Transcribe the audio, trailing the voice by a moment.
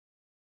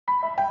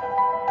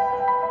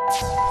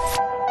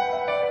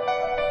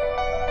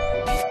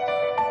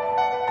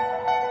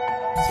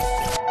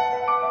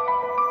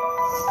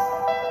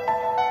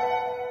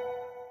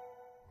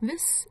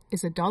This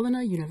is a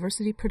Dalarna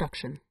University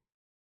production.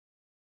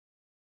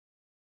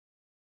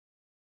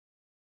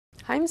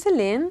 I'm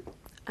Céline.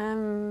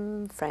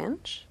 I'm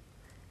French,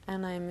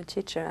 and I'm a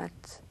teacher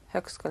at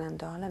Högskolan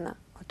Dalarna,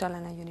 or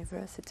Dalarna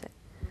University.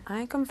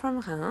 I come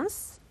from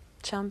Reims,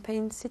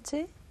 Champagne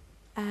city,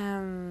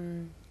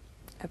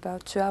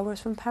 about 2 hours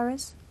from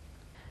Paris.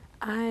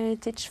 I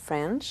teach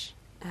French.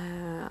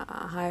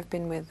 I've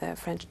been with the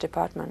French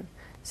department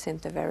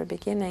since the very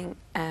beginning,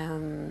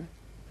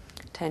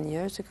 10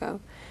 years ago.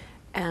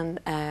 And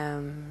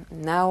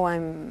now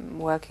I'm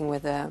working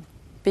with a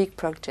big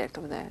project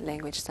of the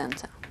Language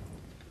Center.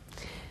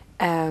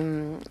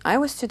 I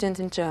was a student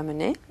in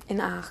Germany, in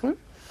Aachen,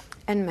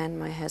 and met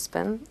my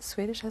husband,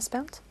 Swedish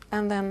husband.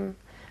 And then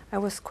I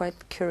was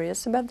quite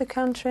curious about the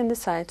country and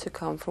decided to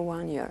come for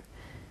 1 year.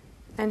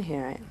 And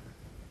here I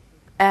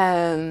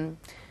am.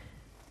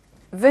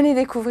 Venez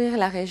découvrir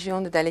la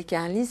région de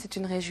Dalecarli, c'est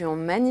une région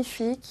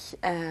magnifique.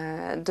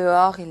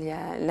 Dehors, il y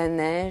a la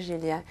neige,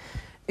 il y a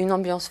une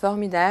ambiance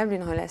formidable,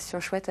 une relation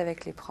chouette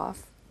avec les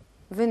profs.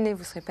 Venez, vous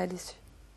ne serez pas déçus.